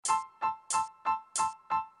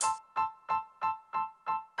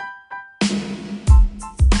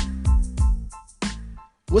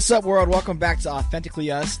What's up, world? Welcome back to Authentically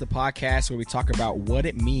Us, the podcast where we talk about what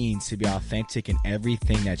it means to be authentic in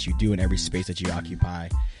everything that you do in every space that you occupy.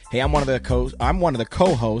 Hey, I'm one of the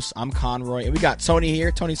co-hosts. I'm ConRoy, and we got Tony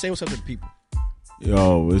here. Tony, say what's up to the people.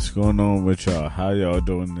 Yo, what's going on with y'all? How y'all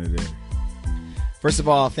doing today? First of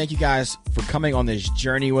all, thank you guys for coming on this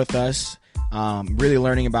journey with us. Really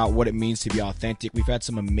learning about what it means to be authentic. We've had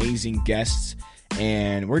some amazing guests,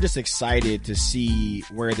 and we're just excited to see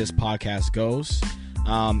where this podcast goes.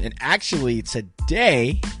 And actually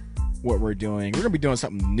today, what we're going to be doing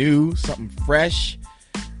something new, something fresh.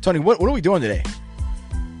 Tony, what are we doing today?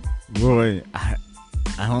 Roy, I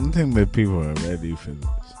don't think that people are ready for this.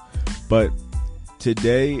 But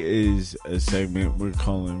today is a segment we're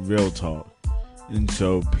calling Real Talk. And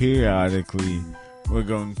so periodically, we're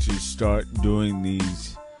going to start doing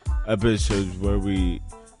these episodes where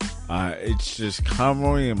it's just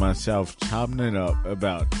ConRoy and myself chopping it up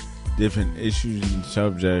about different issues and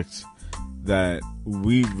subjects that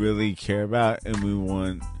we really care about, and we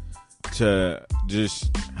want to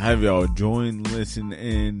just have y'all join, listen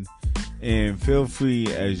in, and feel free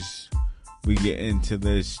as we get into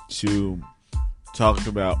this to talk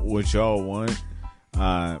about what y'all want.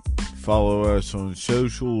 Follow us on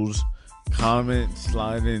socials, comment,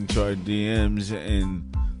 slide into our DMs,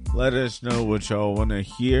 and let us know what y'all want to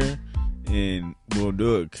hear, and we'll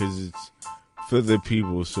do it because it's for the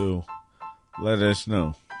people, so let us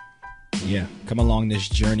know. Yeah, come along this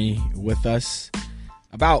journey with us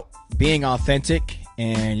about being authentic,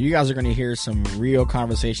 and you guys are going to hear some real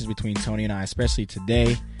conversations between Tony and I, especially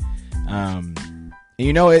today. And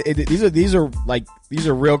you know, these are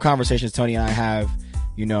real conversations Tony and I have.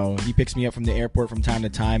 You know, he picks me up from the airport from time to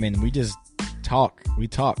time, and we just talk. We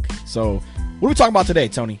talk. So, what are we talking about today,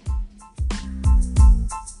 Tony?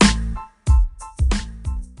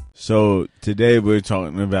 So today we're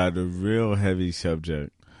talking about a real heavy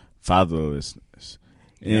subject, fatherlessness.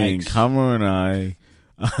 And ConRoy and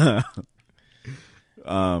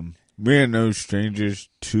I, we're no strangers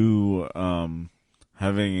to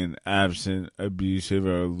having an absent, abusive,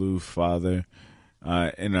 or aloof father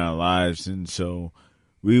in our lives. And so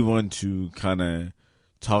we want to kind of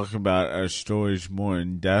talk about our stories more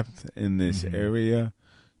in depth in this area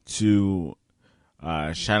to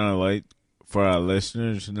shine a light for our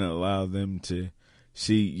listeners and allow them to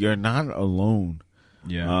see you're not alone.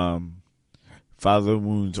 Yeah. Father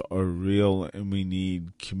wounds are real, and we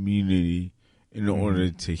need community in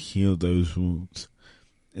order to heal those wounds.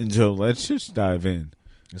 And so let's just dive in.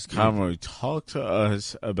 ConRoy, talk to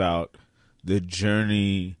us about the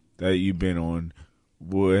journey that you've been on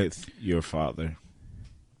with your father.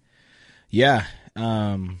 Yeah.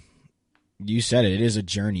 You said it. It is a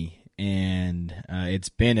journey, and it's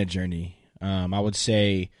been a journey. I would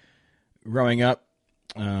say growing up,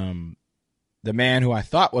 the man who I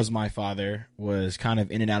thought was my father was kind of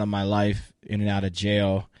in and out of my life, in and out of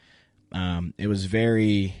jail. It was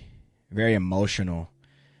very, very emotional.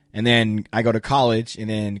 And then I go to college, and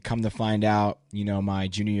then come to find out, you know, my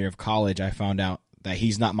junior year of college, I found out that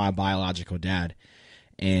he's not my biological dad.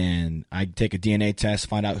 And I take a DNA test,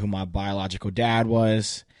 find out who my biological dad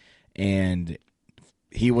was, and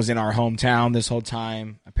he was in our hometown this whole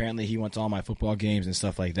time. Apparently, he went to all my football games and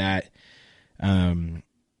stuff like that. And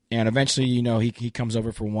eventually, you know, he comes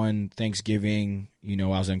over for one Thanksgiving. You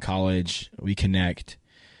know, I was in college. We connect.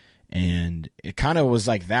 And it kind of was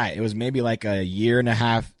like that. It was maybe like a 1.5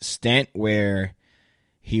 year stint where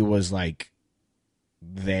he was like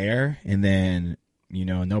there. And then, you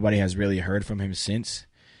know, nobody has really heard from him since.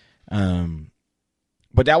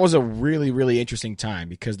 But that was a really, really interesting time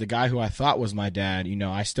because the guy who I thought was my dad, you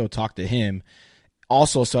know, I still talked to him.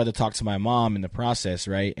 Also started to talk to my mom in the process,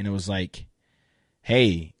 right? And it was like,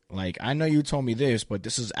 hey, like, I know you told me this, but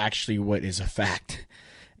this is actually what is a fact.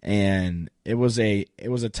 And it was a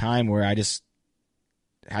time where I just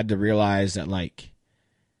had to realize that, like,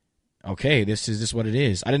 okay, this is what it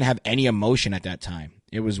is. I didn't have any emotion at that time.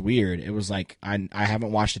 It was weird. It was like I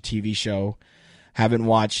haven't watched a TV show, haven't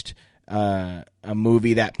watched a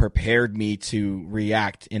movie that prepared me to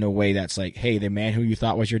react in a way that's like, hey, the man who you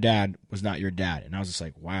thought was your dad was not your dad. And I was just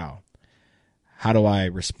like, wow, how do I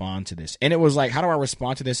respond to this? And it was like, how do I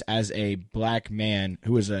respond to this as a black man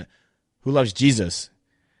who loves Jesus?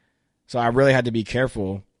 So I really had to be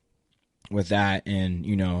careful with that, and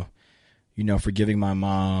you know, forgiving my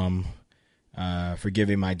mom,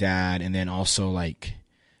 forgiving my dad, and then also like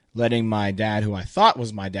letting my dad, who I thought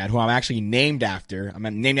was my dad, who I'm actually named after. I'm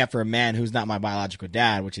named after a man who's not my biological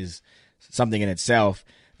dad, which is something in itself,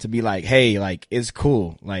 to be like, hey, like, it's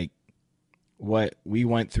cool. Like, what we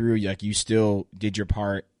went through, like, you still did your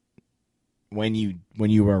part when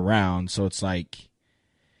you were around. So it's like,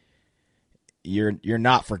 you're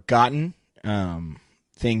not forgotten.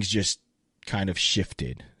 Things just kind of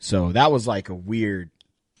shifted. So that was like a weird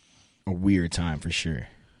time for sure.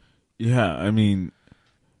 Yeah, I mean,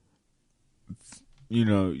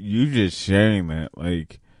 you just sharing that,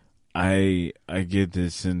 like, I get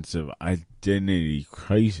this sense of identity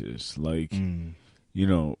crisis. Like,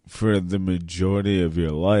 for the majority of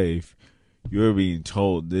your life, you're being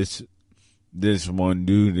told this one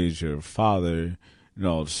dude is your father, and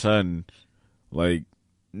all of a sudden, like,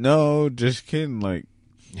 no, just kidding. Like,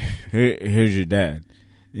 here's your dad.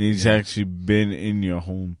 And he's actually been in your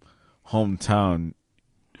hometown,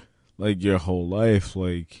 like, your whole life.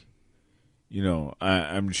 Like,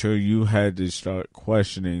 I'm sure you had to start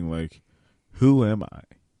questioning, like, who am I?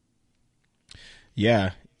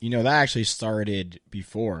 Yeah, that actually started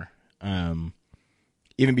before,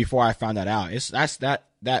 even before I found that out.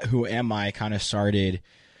 That who am I kind of started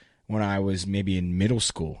when I was maybe in middle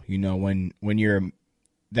school. When you're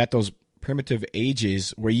at those primitive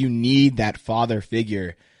ages where you need that father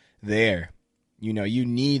figure there. You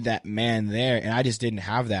need that man there, and I just didn't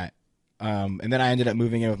have that. And then I ended up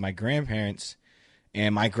moving in with my grandparents,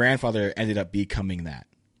 and my grandfather ended up becoming that.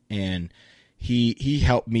 And he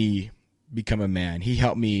helped me become a man. He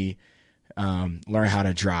helped me learn how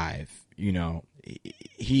to drive.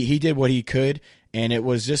 He did what he could, and it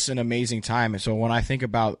was just an amazing time. And so when I think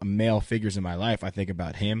about male figures in my life, I think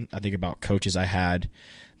about him. I think about coaches I had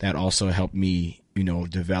that also helped me,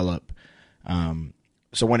 develop.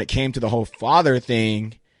 So when it came to the whole father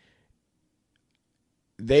thing,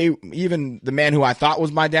 even the man who I thought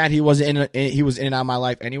was my dad, he was in and out of my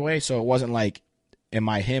life anyway. So it wasn't like, am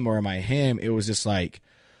I him or am I him? It was just like,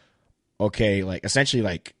 okay, like essentially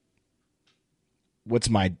like, who's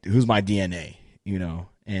my DNA,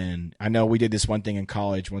 And I know we did this one thing in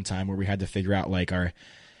college one time where we had to figure out like our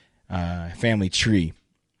family tree,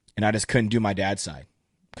 and I just couldn't do my dad's side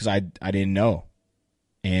because I didn't know.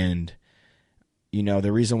 And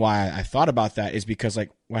the reason why I thought about that is because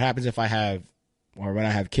like, what happens if when I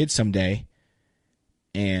have kids someday,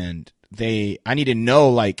 and I need to know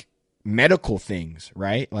like medical things,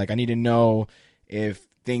 right? Like I need to know if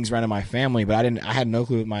things run in my family, but I had no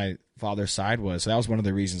clue what my father's side was. So that was one of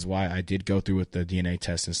the reasons why I did go through with the DNA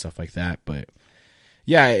test and stuff like that. But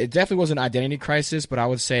yeah, it definitely was an identity crisis, but I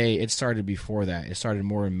would say it started before that. It started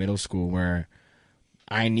more in middle school where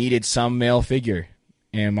I needed some male figure,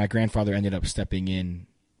 and my grandfather ended up stepping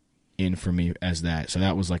in for me as that. So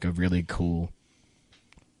that was like a really cool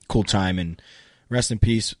time, and rest in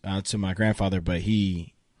peace to my grandfather, but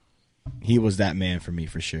he was that man for me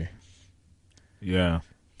for sure. Yeah.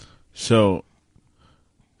 So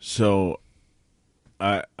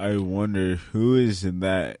I wonder who is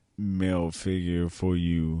that male figure for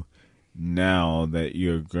you now that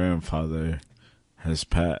your grandfather has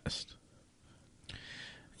passed?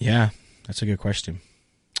 Yeah, that's a good question.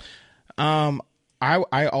 I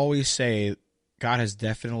always say God has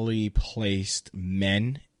definitely placed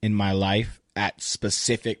men in my life at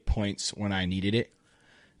specific points when I needed it.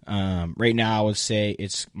 Right now, I would say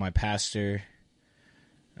it's my pastor.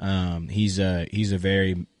 He's a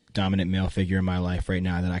very dominant male figure in my life right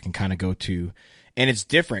now that I can kind of go to, and it's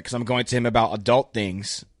different because I'm going to him about adult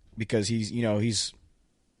things because he's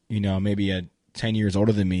maybe 10 years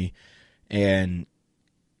older than me, and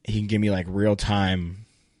he can give me like real time,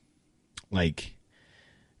 like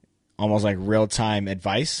almost like real time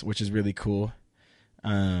advice, which is really cool.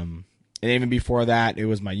 And even before that, it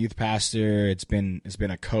was my youth pastor. It's been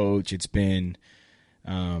a coach. It's been,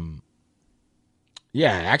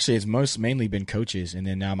 actually it's mainly been coaches. And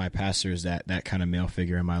then now my pastor is that kind of male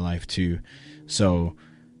figure in my life too. So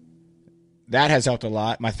that has helped a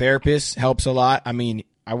lot. My therapist helps a lot. I mean,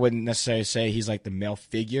 I wouldn't necessarily say he's like the male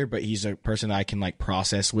figure, but he's a person that I can like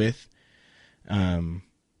process with,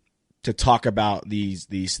 to talk about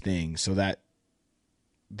these things. So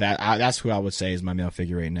that's who I would say is my male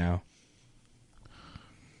figure right now.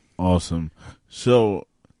 Awesome. So,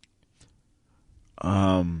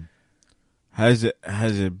 has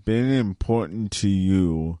it been important to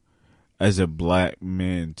you as a black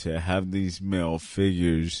man to have these male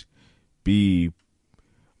figures be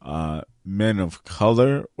men of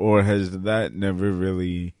color, or has that never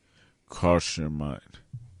really crossed your mind?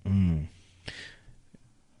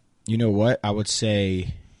 You know what? I would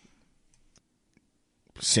say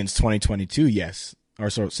since 2022, yes.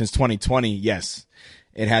 Or so since 2020, yes.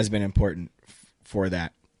 It has been important for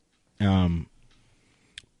that.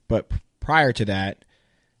 But prior to that,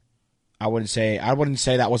 I wouldn't say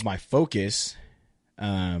that was my focus.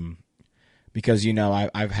 Because,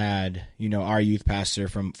 I've had, our youth pastor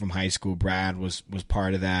from high school, Brad was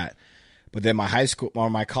part of that. But then my high school or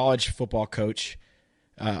my college football coach,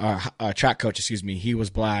 track coach, excuse me, he was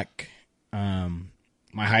black. My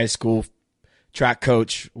high school track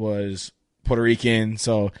coach was Puerto Rican.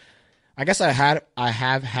 So I guess I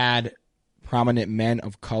have had prominent men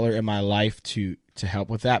of color in my life to help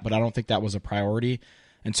with that, but I don't think that was a priority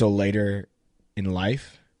until later in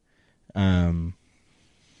life.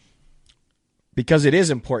 Because it is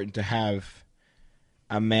important to have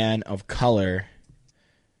a man of color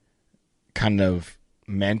kind of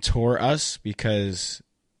mentor us because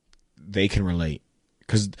they can relate.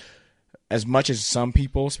 Because as much as some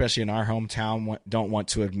people, especially in our hometown, don't want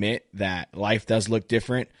to admit that life does look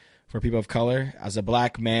different for people of color, as a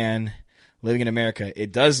black man living in America,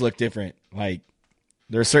 it does look different. Like,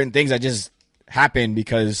 there are certain things that just happen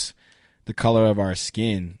because the color of our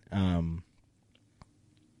skin.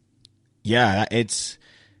 Yeah, it's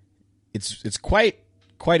quite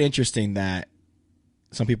interesting that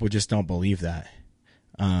some people just don't believe that.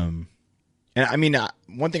 And I mean,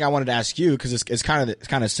 one thing I wanted to ask you, because it's kind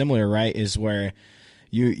of similar, right? Is where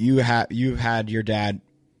you've had your dad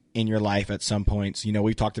in your life at some points. You know,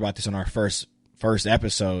 we talked about this on our first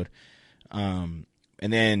episode, and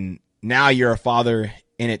then now you're a father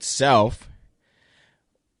in itself.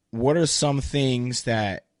 What are some things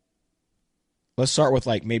that? Let's start with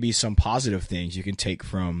like maybe some positive things you can take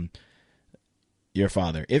from your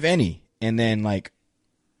father, if any, and then like,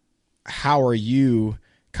 how are you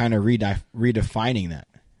kind of redefining that?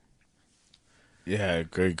 Yeah,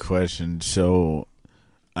 great question. So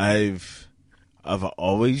I've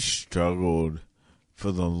always struggled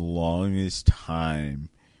for the longest time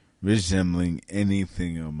resembling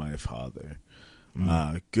anything of my father.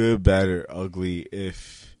 Good, bad, or ugly.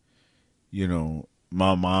 If, you know,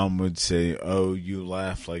 my mom would say, oh, you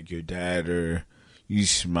laugh like your dad or you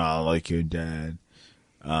smile like your dad,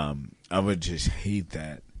 I would just hate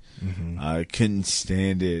that. Mm-hmm. I couldn't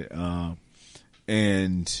stand it.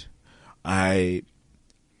 And I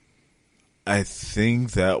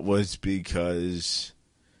think that was because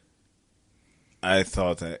I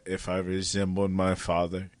thought that if I resembled my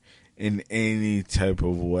father in any type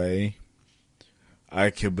of way,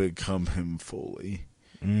 I could become him fully.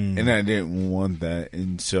 And I didn't want that.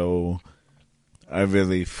 And so I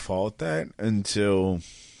really fought that until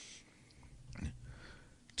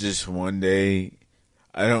just one day,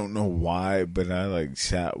 I don't know why, but I like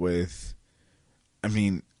sat with, I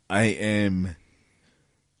mean, I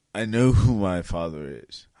know who my father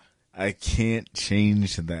is. I can't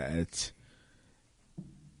change that.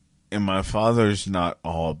 And my father's not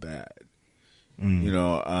all bad. You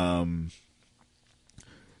know,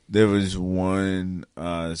 there was one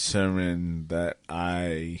sermon that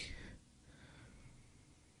I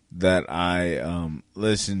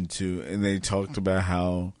listened to, and they talked about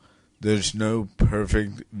how there's no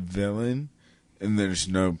perfect villain and there's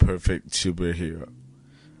no perfect superhero.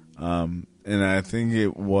 And I think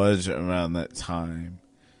it was around that time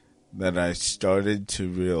that I started to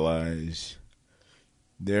realize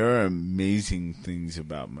there are amazing things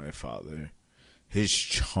about my father. His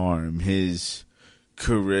charm, his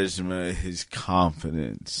charisma, his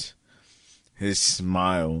confidence, his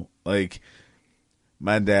smile. Like,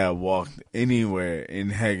 my dad walked anywhere in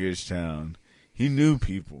Hagerstown. He knew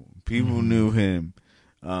people. People knew him.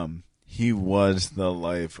 He was the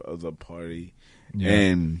life of the party. Yeah.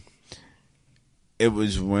 And it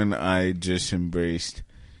was when I just embraced,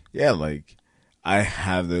 like, I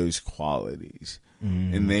have those qualities.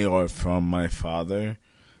 And they are from my father.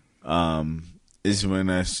 Is when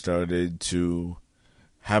I started to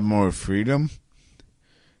have more freedom,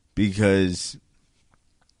 because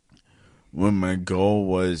when my goal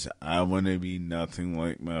was I want to be nothing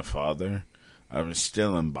like my father, I was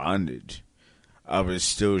still in bondage. I was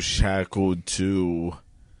still shackled to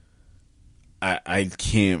I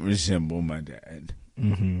can't resemble my dad.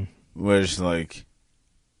 Whereas, like,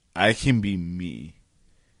 I can be me.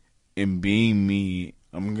 And being me,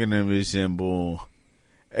 I'm going to resemble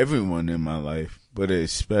everyone in my life, but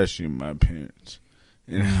especially my parents.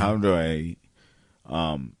 And how do I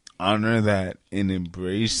honor that and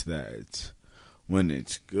embrace that when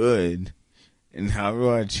it's good? And how do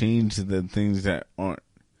I change the things that aren't?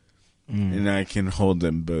 And I can hold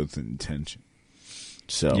them both in tension.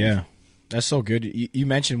 So yeah, that's so good. You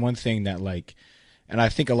mentioned one thing that, like, and I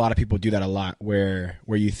think a lot of people do that a lot, where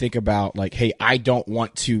you think about, like, hey, I don't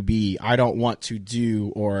want to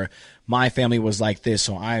do, or my family was like this,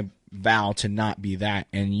 so I vow to not be that.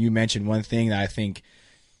 And you mentioned one thing that I think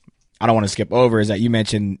I don't want to skip over, is that you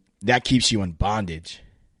mentioned that keeps you in bondage.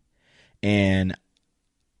 And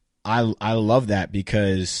I love that,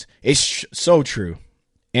 because it's so true.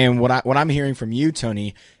 And what I'm hearing from you,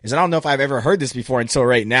 Tony, is I don't know if I've ever heard this before until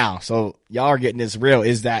right now. So y'all are getting this real.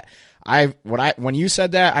 Is that when you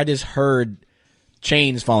said that, I just heard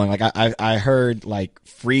chains falling. Like I heard like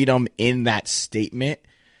freedom in that statement,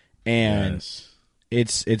 and Yes.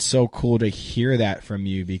 it's so cool to hear that from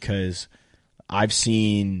you because I've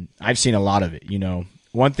seen a lot of it. You know,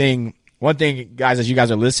 one thing, guys, as you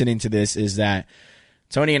guys are listening to this, is that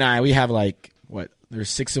Tony and I, we have like there's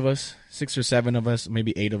 6 of us, 6 or 7 of us,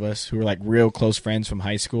 maybe 8 of us who are like real close friends from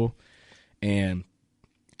high school, and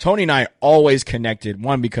Tony and I always connected.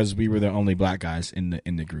 One, because we were the only black guys in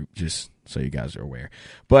the group, just so you guys are aware,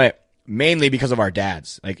 but mainly because of our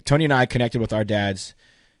dads. Like Tony and I connected with our dads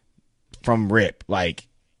from rip. Like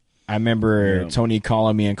I remember Tony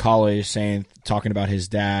calling me in college talking about his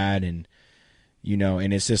dad, and you know,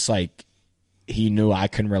 and it's just like he knew I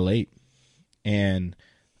can relate. And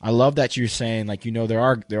I love that you're saying, like, you know, there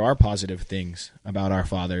are positive things about our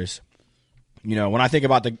fathers. You know, when I think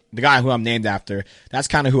about the guy who I'm named after, that's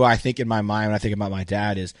kind of who I think in my mind when I think about my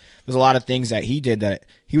dad. Is there's a lot of things that he did that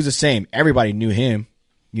he was the same. Everybody knew him,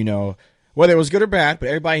 you know, whether it was good or bad, but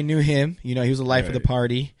everybody knew him. You know, he was the life of the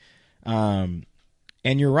party. And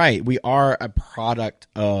you're right. We are a product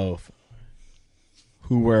of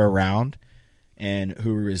who we're around and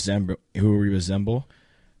who we resemble.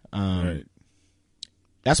 Right.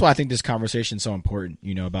 That's why I think this conversation is so important,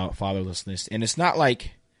 you know, about fatherlessness. And it's not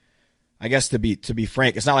like, I guess to be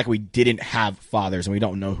frank, it's not like we didn't have fathers and we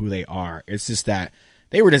don't know who they are. It's just that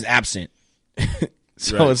they were just absent.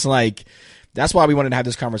 So It's like, that's why we wanted to have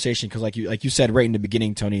this conversation. Cause like you said right in the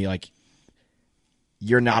beginning, Tony, like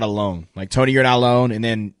you're not alone. Like Tony, you're not alone. And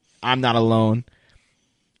then I'm not alone.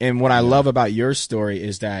 And what I love about your story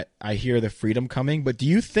is that I hear the freedom coming, but do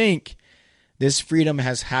you think this freedom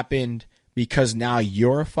has happened because now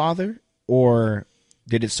you're a father, or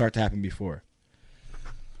did it start to happen before?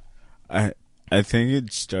 I think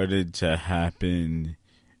it started to happen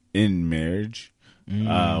in marriage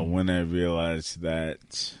when I realized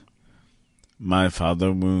that my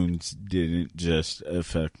father wounds didn't just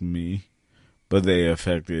affect me, but they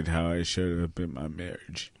affected how I showed up in my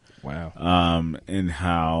marriage. Wow. And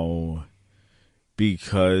how,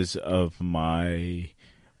 because of my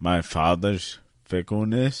father's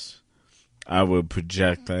fickleness, I would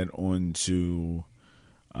project that onto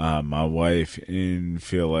my wife and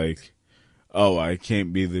feel like, oh, I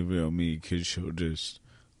can't be the real me because she'll just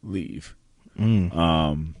leave.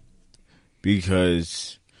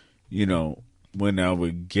 Because, you know, when I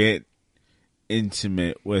would get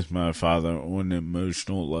intimate with my father on an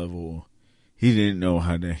emotional level, he didn't know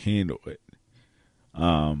how to handle it.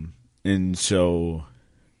 And so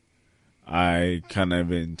I kind of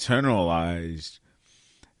internalized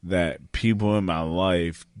that people in my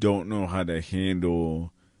life don't know how to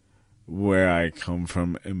handle where I come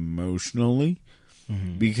from emotionally,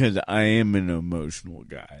 because I am an emotional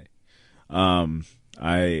guy.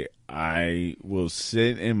 I will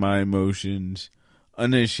sit in my emotions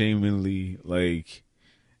unashamedly, like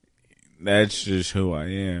that's just who I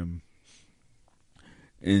am.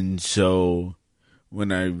 And so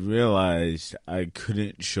when I realized I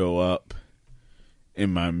couldn't show up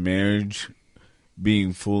in my marriage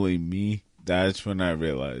being fully me, that's when I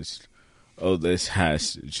realized, oh, this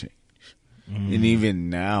has to change. And even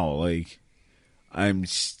now, like, I'm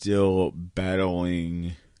still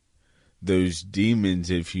battling those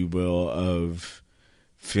demons, if you will, of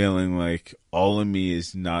feeling like all of me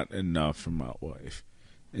is not enough for my wife.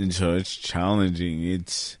 And so it's challenging.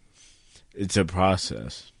 It's a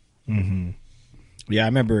process. Yeah, I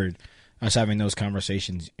remember us having those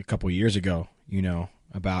conversations a couple of years ago, you know,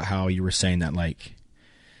 about how you were saying that, like,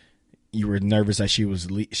 you were nervous that she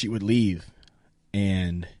would leave.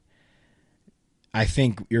 And I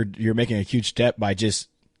think you're making a huge step by just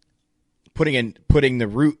putting the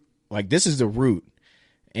root, like, this is the root.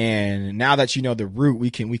 And now that you know the root,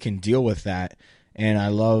 we can deal with that. And I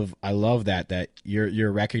love that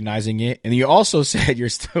you're recognizing it. And you also said you're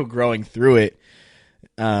still growing through it,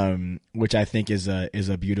 which I think is a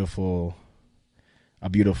beautiful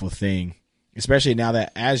thing, especially now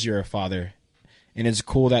that as you're a father. And it's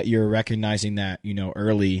cool that you're recognizing that, you know,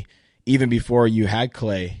 early, even before you had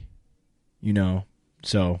Clay, you know.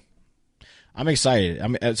 So I'm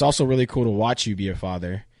excited. It's also really cool to watch you be a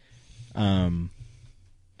father,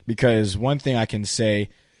 because one thing I can say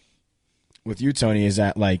with you, Tony, is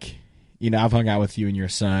that, like, you know, I've hung out with you and your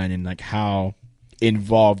son, and like how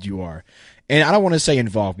involved you are. And I don't want to say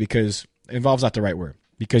involved, because involved's not the right word,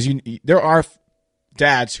 because there are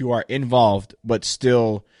dads who are involved but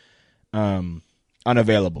still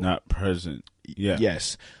unavailable, not present. Yeah.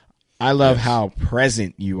 Yes. I love how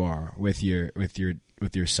present you are with your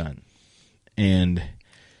with your son. And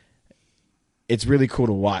it's really cool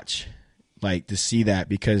to watch, like to see that,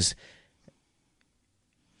 because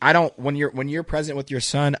I don't, when you're present with your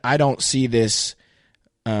son, I don't see this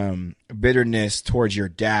bitterness towards your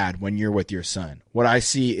dad when you're with your son. What I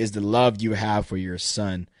see is the love you have for your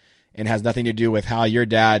son, and has nothing to do with how your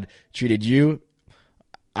dad treated you.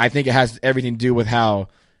 I think it has everything to do with how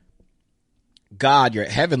God, your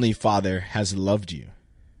heavenly Father, has loved you.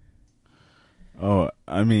 Oh,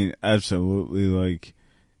 I mean, absolutely. Like,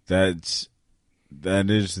 that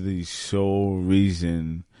is the sole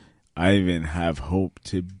reason I even have hope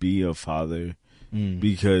to be a father,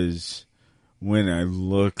 because when I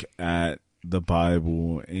look at the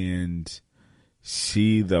Bible and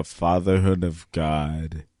see the fatherhood of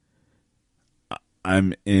God,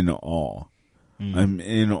 I'm in awe. I'm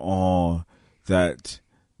in awe that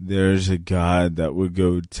there's a God that would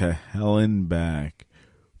go to hell and back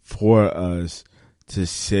for us to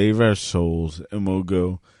save our souls, and will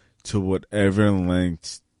go to whatever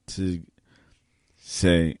lengths to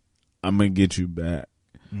say, I'm going to get you back.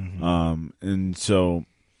 And so,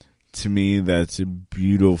 to me, that's a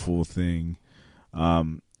beautiful thing.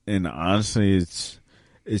 And honestly,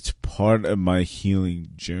 it's part of my healing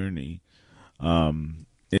journey.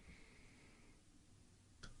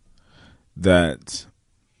 That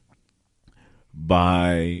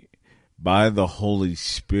by the Holy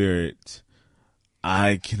Spirit,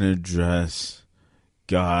 I can address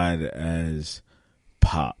God as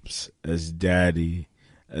pops, as daddy,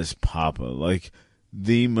 as papa. Like,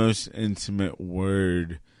 the most intimate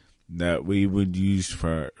word that we would use for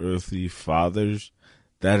our earthly fathers,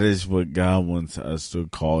 that is what God wants us to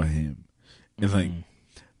call him. And like,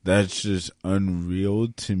 that's just unreal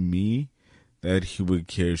to me, that he would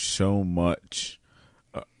care so much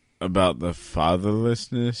about the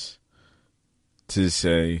fatherlessness to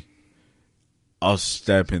say, I'll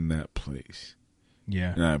step in that place.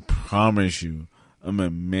 Yeah. And I promise you, I'm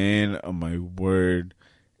a man of my word,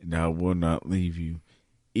 and I will not leave you.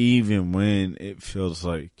 Even when it feels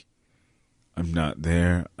like I'm not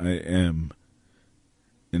there, I am.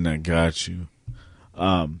 And I got you.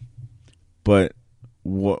 But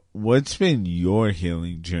what's been your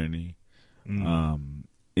healing journey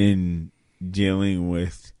in dealing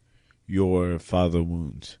with your father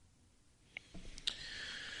wounds?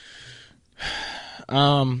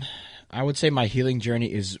 I would say my healing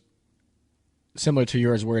journey is similar to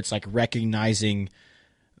yours, where it's like recognizing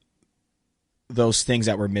those things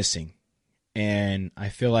that we're missing. And I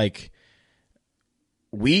feel like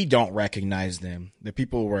we don't recognize them. The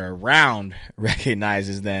people we're around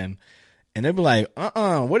recognizes them. And they'll be like,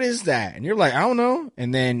 what is that? And you're like, I don't know.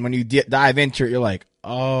 And then when you dive into it, you're like,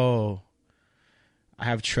 oh, I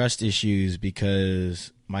have trust issues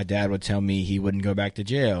because my dad would tell me he wouldn't go back to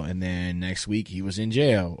jail. And then next week he was in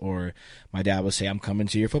jail. Or my dad would say, I'm coming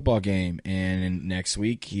to your football game. And next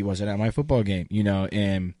week he wasn't at my football game,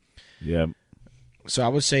 and yeah. So I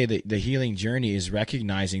would say that the healing journey is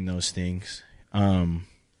recognizing those things. And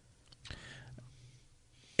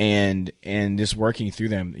just working through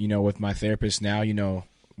them, with my therapist now,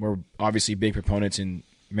 we're obviously big proponents in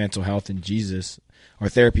mental health and Jesus, or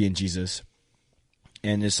therapy in Jesus,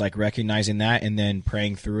 and just like recognizing that and then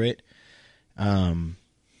praying through it. I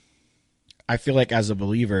feel like as a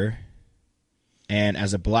believer and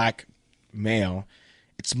as a black male,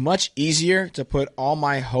 it's much easier to put all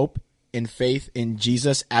my hope and faith in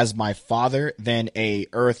Jesus as my father than a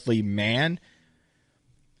earthly man.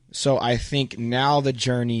 So I think now the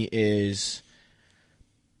journey is,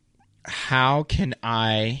 how can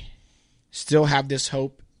I still have this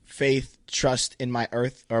hope, faith, trust in my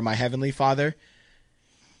earth or my heavenly Father,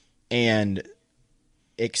 and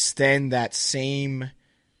extend that same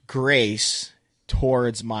grace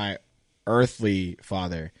towards my earthly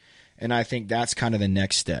father? And I think that's kind of the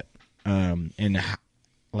next step. And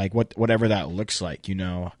like whatever that looks like,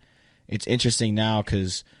 it's interesting now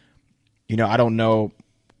because, I don't know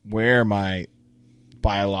where my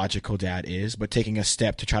biological dad is, but taking a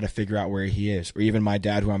step to try to figure out where he is, or even my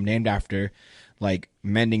dad, who I'm named after, like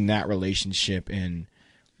mending that relationship and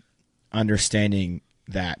understanding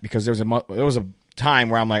that, because there was a time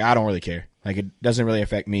where I'm like, I don't really care. Like, it doesn't really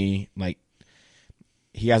affect me. Like,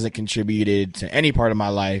 he hasn't contributed to any part of my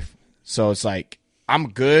life. So it's like, I'm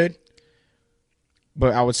good.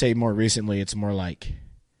 But I would say more recently, it's more like,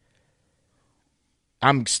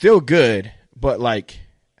 I'm still good, but like,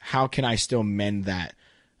 how can I still mend that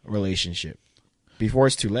relationship before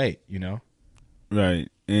it's too late, Right.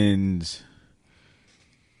 And,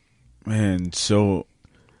 man, so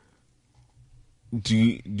do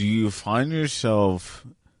you find yourself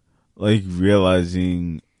like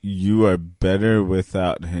realizing you are better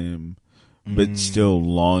without him, but still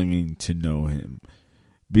longing to know him.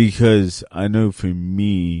 Because I know for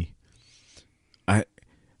me,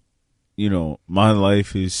 my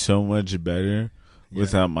life is so much better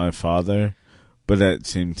without my father. But at the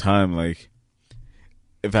same time, like,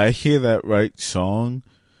 if I hear that right song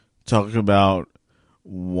talk about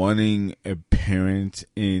wanting a parent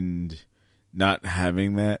and not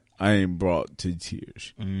having that, I am brought to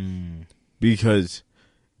tears. Because,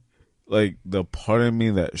 like, the part of me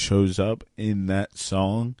that shows up in that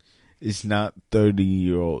song is not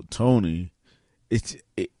 30-year-old Tony. It's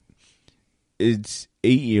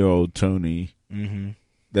 8-year-old Tony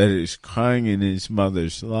that is crying in his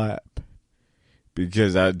mother's lap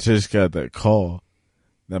because I just got that call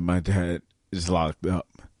that my dad is locked up.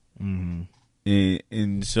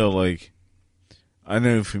 And so, like, I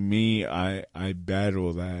know for me, I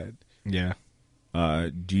battle that. Yeah.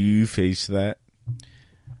 Do you face that?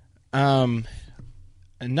 Not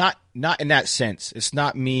in that sense. It's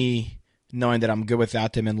not me knowing that I'm good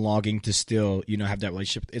without them and longing to still, have that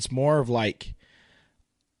relationship. It's more of like,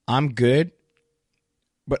 I'm good,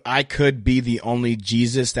 but I could be the only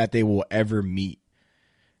Jesus that they will ever meet.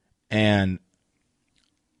 And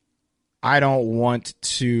I don't want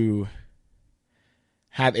to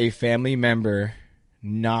have a family member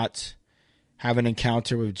not have an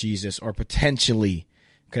encounter with Jesus, or potentially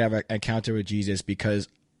could have an encounter with Jesus because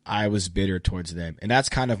I was bitter towards them. And that's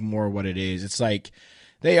kind of more what it is. It's like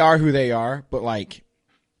they are who they are, but like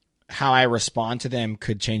how I respond to them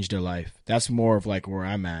could change their life. That's more of like where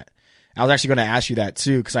I'm at. I was actually going to ask you that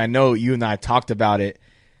too, because I know you and I talked about it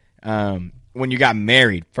when you got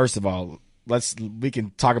married. First of all, we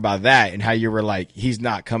can talk about that and how you were like, he's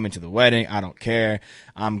not coming to the wedding. I don't care.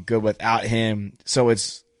 I'm good without him. So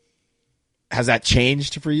has that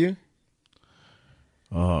changed for you?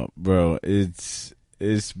 Oh, bro, it's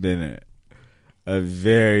been a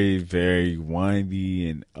very, very windy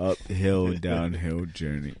and uphill, downhill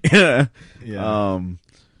journey. Yeah.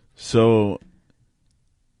 So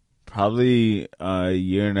probably a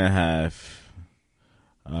year and a half,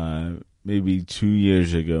 maybe 2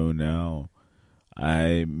 years ago now,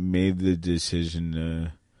 I made the decision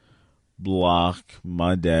to block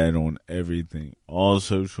my dad on everything, all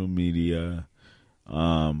social media.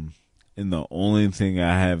 And the only thing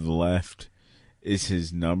I have left is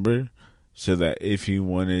his number, so that if he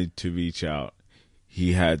wanted to reach out,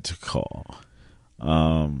 he had to call.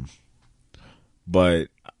 But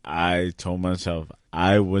I told myself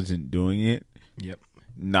I wasn't doing it. Yep.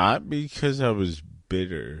 Not because I was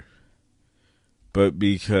bitter, but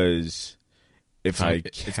because if I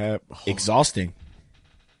kept... exhausting.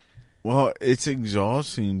 Well, it's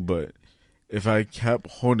exhausting, but if I kept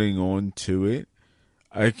holding on to it,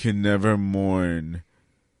 I could never mourn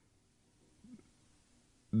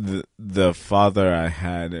the father I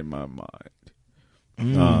had in my mind.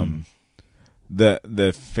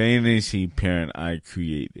 The fantasy parent I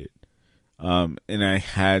created. And I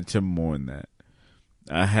had to mourn that.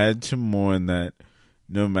 I had to mourn that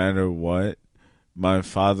no matter what, my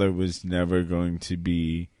father was never going to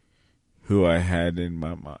be who I had in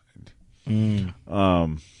my mind.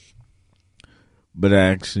 But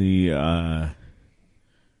actually, I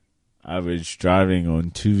was driving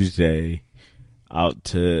on Tuesday out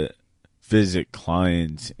to visit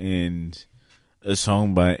clients, and a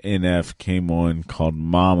song by NF came on called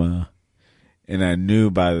Mama. And I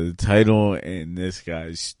knew by the title and this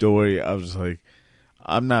guy's story, I was like,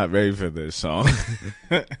 I'm not ready for this song.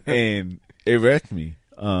 And it wrecked me.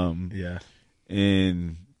 Yeah.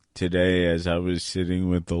 And today, as I was sitting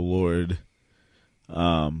with the Lord,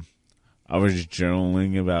 I was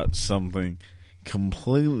journaling about something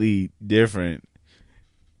completely different.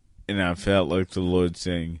 And I felt like the Lord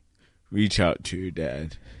saying, reach out to your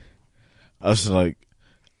dad. I was like,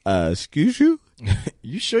 excuse you?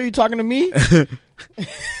 You sure you're talking to me?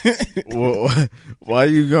 Well, why are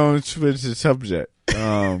you going to switch the subject?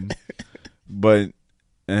 But,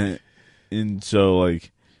 and so,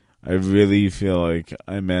 like, I really feel like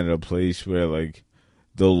I'm at a place where, like,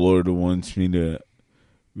 the Lord wants me to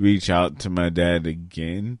reach out to my dad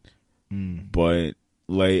again, but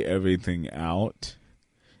lay everything out.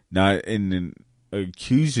 Not in an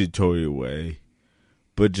accusatory way,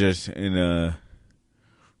 but just in a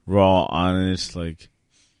raw, honest, like,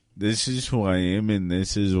 this is who I am and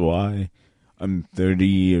this is why I'm 30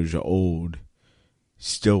 years old,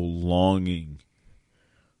 still longing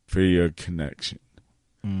for your connection.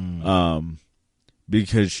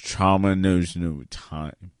 Because trauma knows no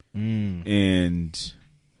time. And,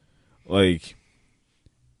 like,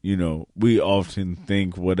 we often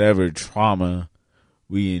think whatever trauma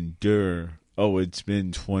we endure oh, it's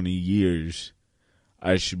been 20 years.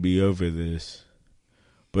 I should be over this.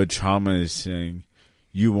 But trauma is saying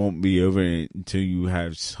you won't be over it until you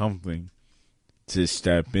have something to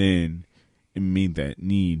step in and meet that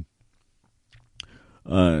need.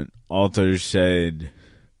 Author said,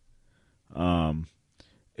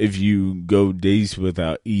 if you go days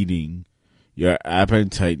without eating, your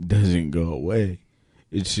appetite doesn't go away.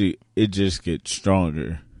 It just gets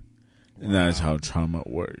stronger. And that's how trauma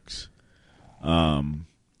works.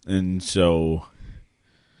 And so,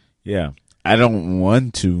 yeah, I don't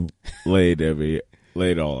want to lay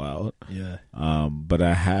it all out. Yeah. But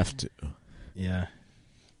I have to. Yeah.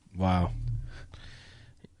 Wow.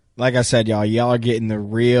 Like I said, y'all are getting the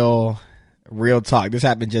real talk. This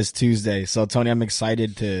happened just Tuesday. So, Tony, I'm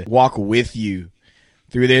excited to walk with you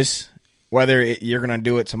through this, whether you're going to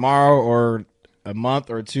do it tomorrow or a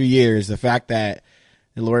month or 2 years. The fact that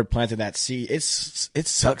the Lord planted that seed, it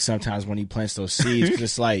sucks sometimes when he plants those seeds. Because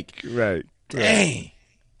it's like, right. dang,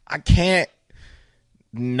 I can't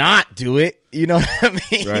not do it. You know what I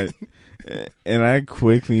mean? Right. And I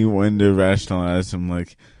quickly went to rationalize. I'm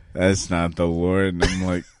like, that's not the Lord. And I'm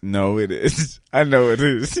like, no, it is. I know it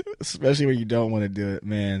is. Especially when you don't want to do it,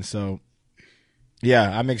 man. So,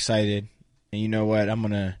 yeah, I'm excited. And you know what? I'm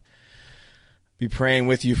going to be praying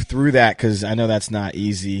with you through that because I know that's not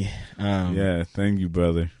easy. Yeah, thank you,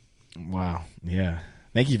 brother. Wow. Yeah.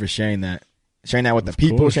 Thank you for sharing that. Sharing that with the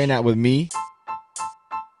people, course. sharing that with me.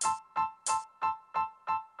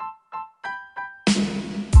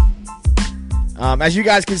 As you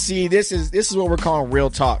guys can see, this is what we're calling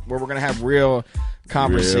real talk, where we're gonna have real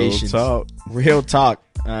conversations, real talk.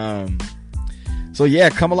 So yeah,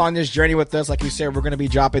 come along this journey with us. Like we said, we're gonna be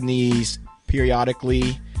dropping these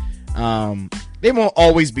periodically. They won't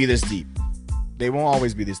always be this deep.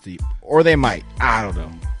 Or they might. I don't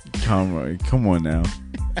know. ConRoy, come on now.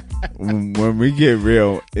 when we get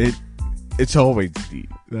real, it's always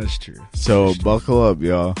deep. That's true. So buckle up,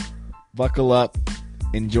 y'all. Buckle up.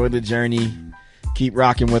 Enjoy the journey. Keep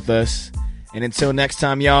rocking with us. And until next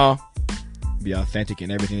time, y'all, be authentic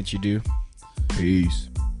in everything that you do. Peace.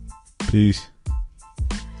 Peace.